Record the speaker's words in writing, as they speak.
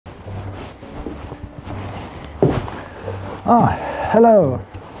Hello.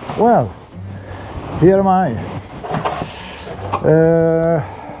 Well, here am I.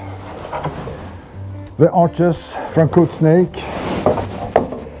 The arches from Snake.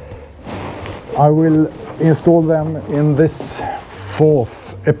 I will install them in this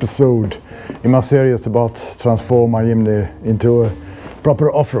 4th episode in my series about transform my Jimny into a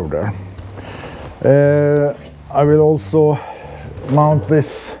proper off-roader. I will also mount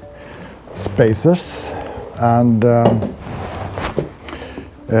these spacers and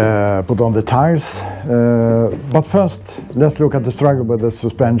put on the tires. But first, let's look at the struggle with the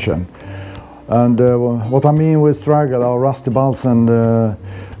suspension. And what I mean with struggle are rusty bolts and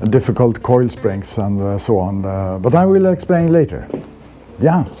difficult coil springs and so on. But I will explain later.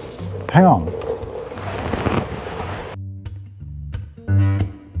 Yeah, hang on.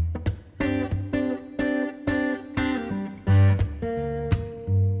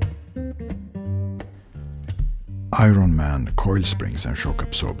 Ironman coil springs and shock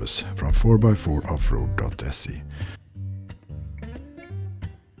absorbers from 4x4 offroad.se.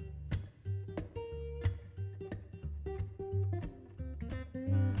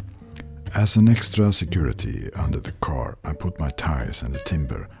 As an extra security under the car, I put my tires and the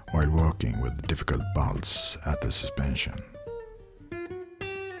timber while working with difficult bolts at the suspension.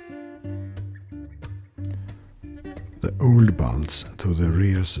 The old bolts to the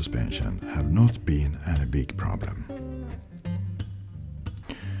rear suspension have not been any big problem.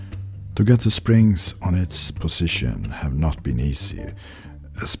 To get the springs on its position have not been easy,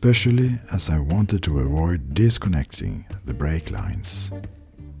 especially as I wanted to avoid disconnecting the brake lines.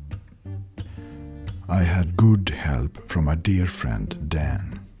 I had good help from my dear friend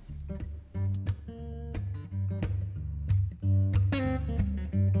Dan.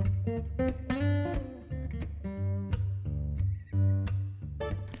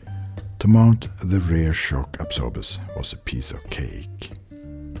 To mount the rear shock absorbers was a piece of cake.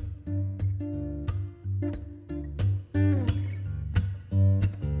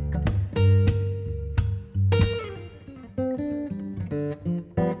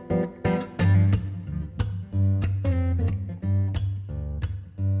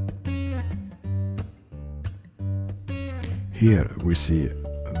 Here we see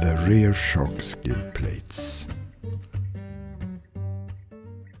the rear shock skid plates.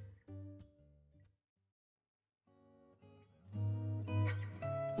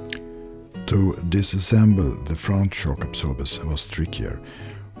 To disassemble the front shock absorbers was trickier.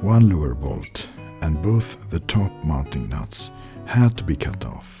 One lower bolt and both the top mounting nuts had to be cut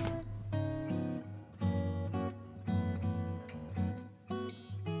off.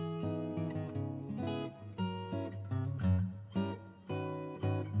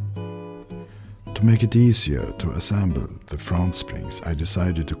 To make it easier to assemble the front springs, I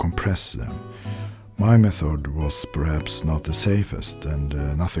decided to compress them. My method was perhaps not the safest and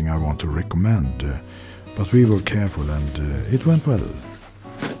nothing I want to recommend, but we were careful and it went well.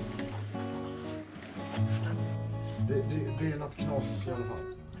 Det är något knas i alla fall.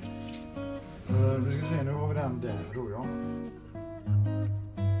 Vi ska se, nu har vi den där då, ja.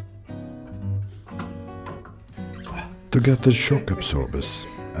 To get the shock absorbers,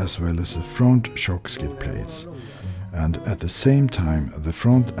 as well as the front shock skid plates, and at the same time the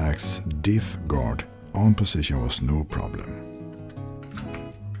front axe diff guard on position was no problem.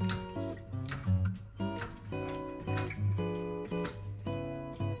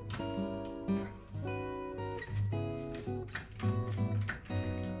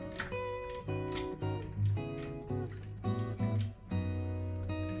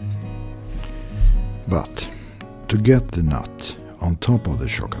 But to get the nut on top of the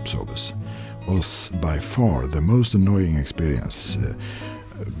shock absorbers was by far the most annoying experience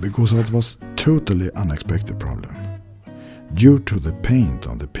because it was totally unexpected problem. Due to the paint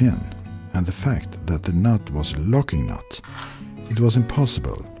on the pin and the fact that the nut was a locking nut, it was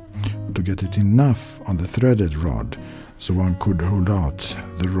impossible to get it enough on the threaded rod so one could hold out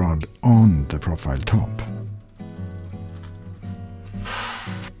the rod on the profile top.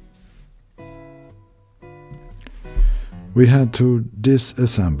 We had to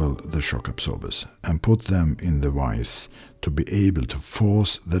disassemble the shock absorbers and put them in the vise to be able to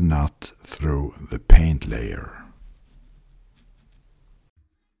force the nut through the paint layer.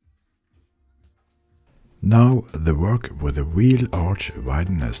 Now the work with the wheel arch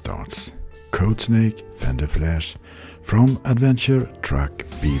widener starts. Coat snake, fender flares from Adventure Truck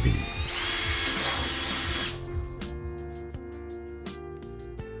BV.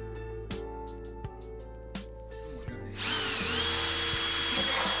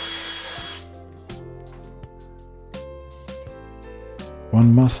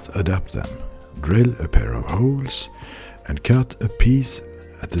 One must adapt them, drill a pair of holes and cut a piece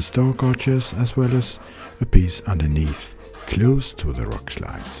at the stalk arches as well as a piece underneath, close to the rock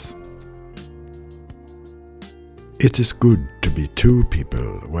slides. It is good to be two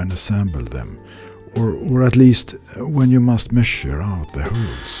people when assemble them, or at least when you must measure out the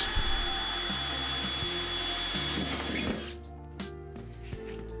holes.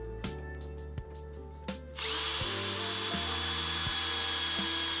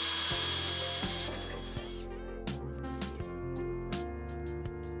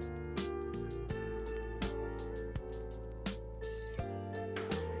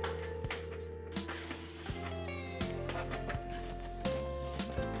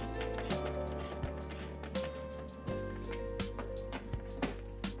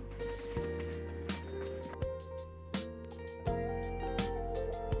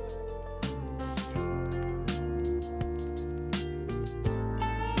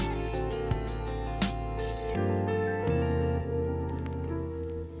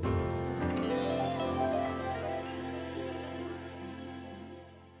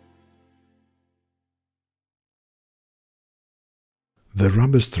 The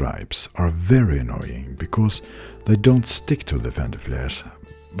rubber stripes are very annoying because they don't stick to the fender flares,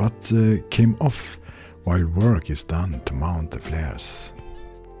 but came off while work is done to mount the flares.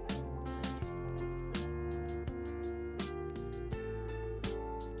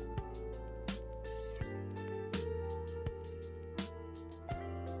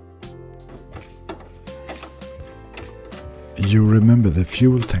 You remember the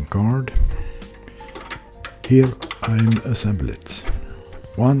fuel tank guard? Here I'm assemble it.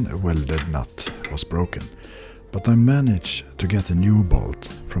 One welded nut was broken, but I managed to get a new bolt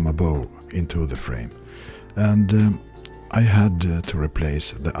from a bow into the frame, and I had to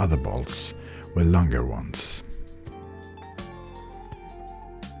replace the other bolts with longer ones.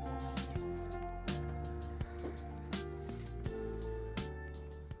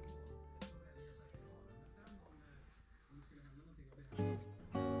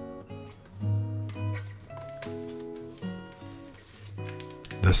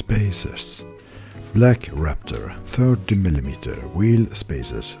 The spacers. Black Raptor 30mm wheel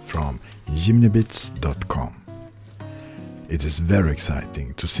spacers from jimnybits.com. It is very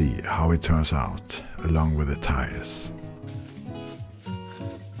exciting to see how it turns out along with the tires.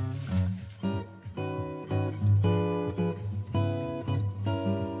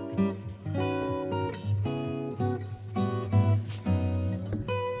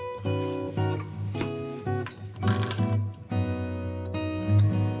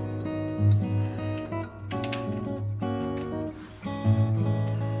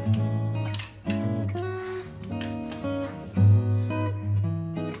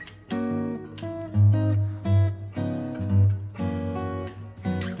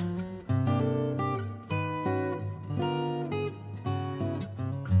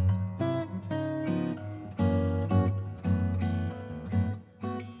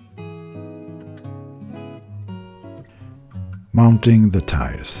 Mounting the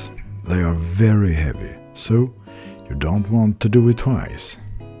tires. They are very heavy, so you don't want to do it twice.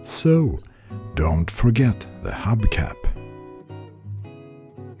 So don't forget the hubcap.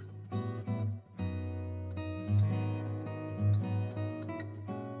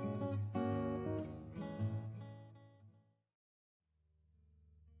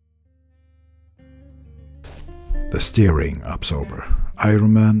 The steering absorber.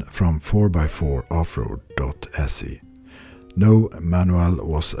 Ironman from 4x4 offroad.se. No manual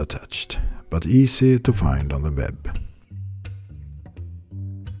was attached, but easy to find on the web.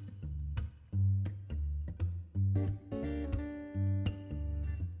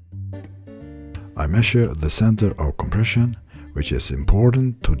 I measure the center of compression, which is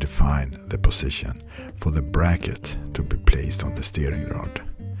important to define the position for the bracket to be placed on the steering rod.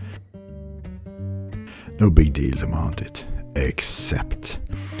 No big deal to mount it, except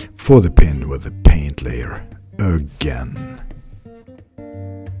for the pin with the paint layer again.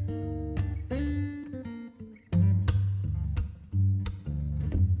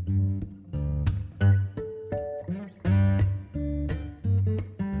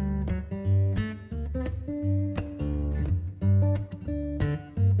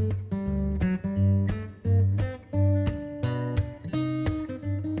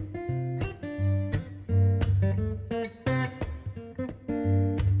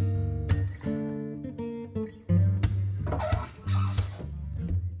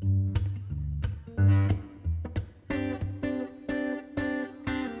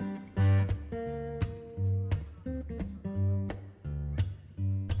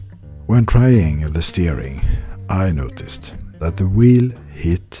 When trying the steering, I noticed that the wheel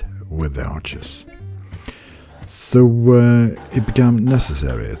hit with the arches. So it became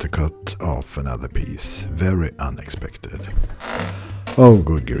necessary to cut off another piece, very unexpected. Oh,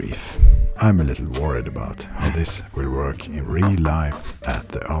 good grief. I'm a little worried about how this will work in real life at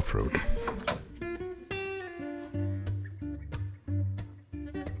the off-road.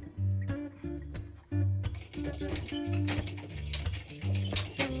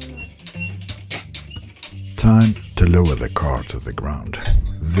 Time to lower the car to the ground.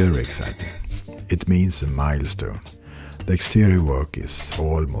 Very exciting. It means a milestone. The exterior work is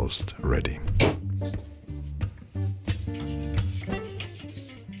almost ready.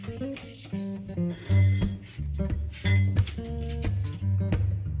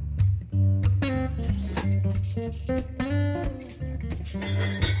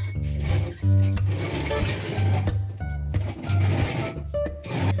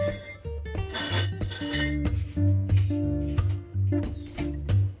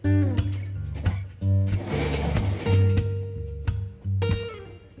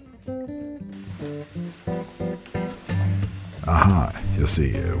 Aha, you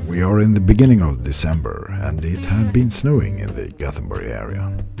see, we are in the beginning of December and it had been snowing in the Gothenburg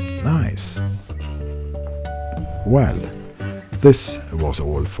area. Nice! Well, this was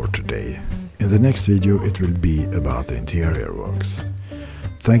all for today. In the next video it will be about the interior works.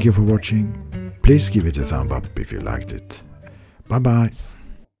 Thank you for watching. Please give it a thumb up if you liked it. Bye bye!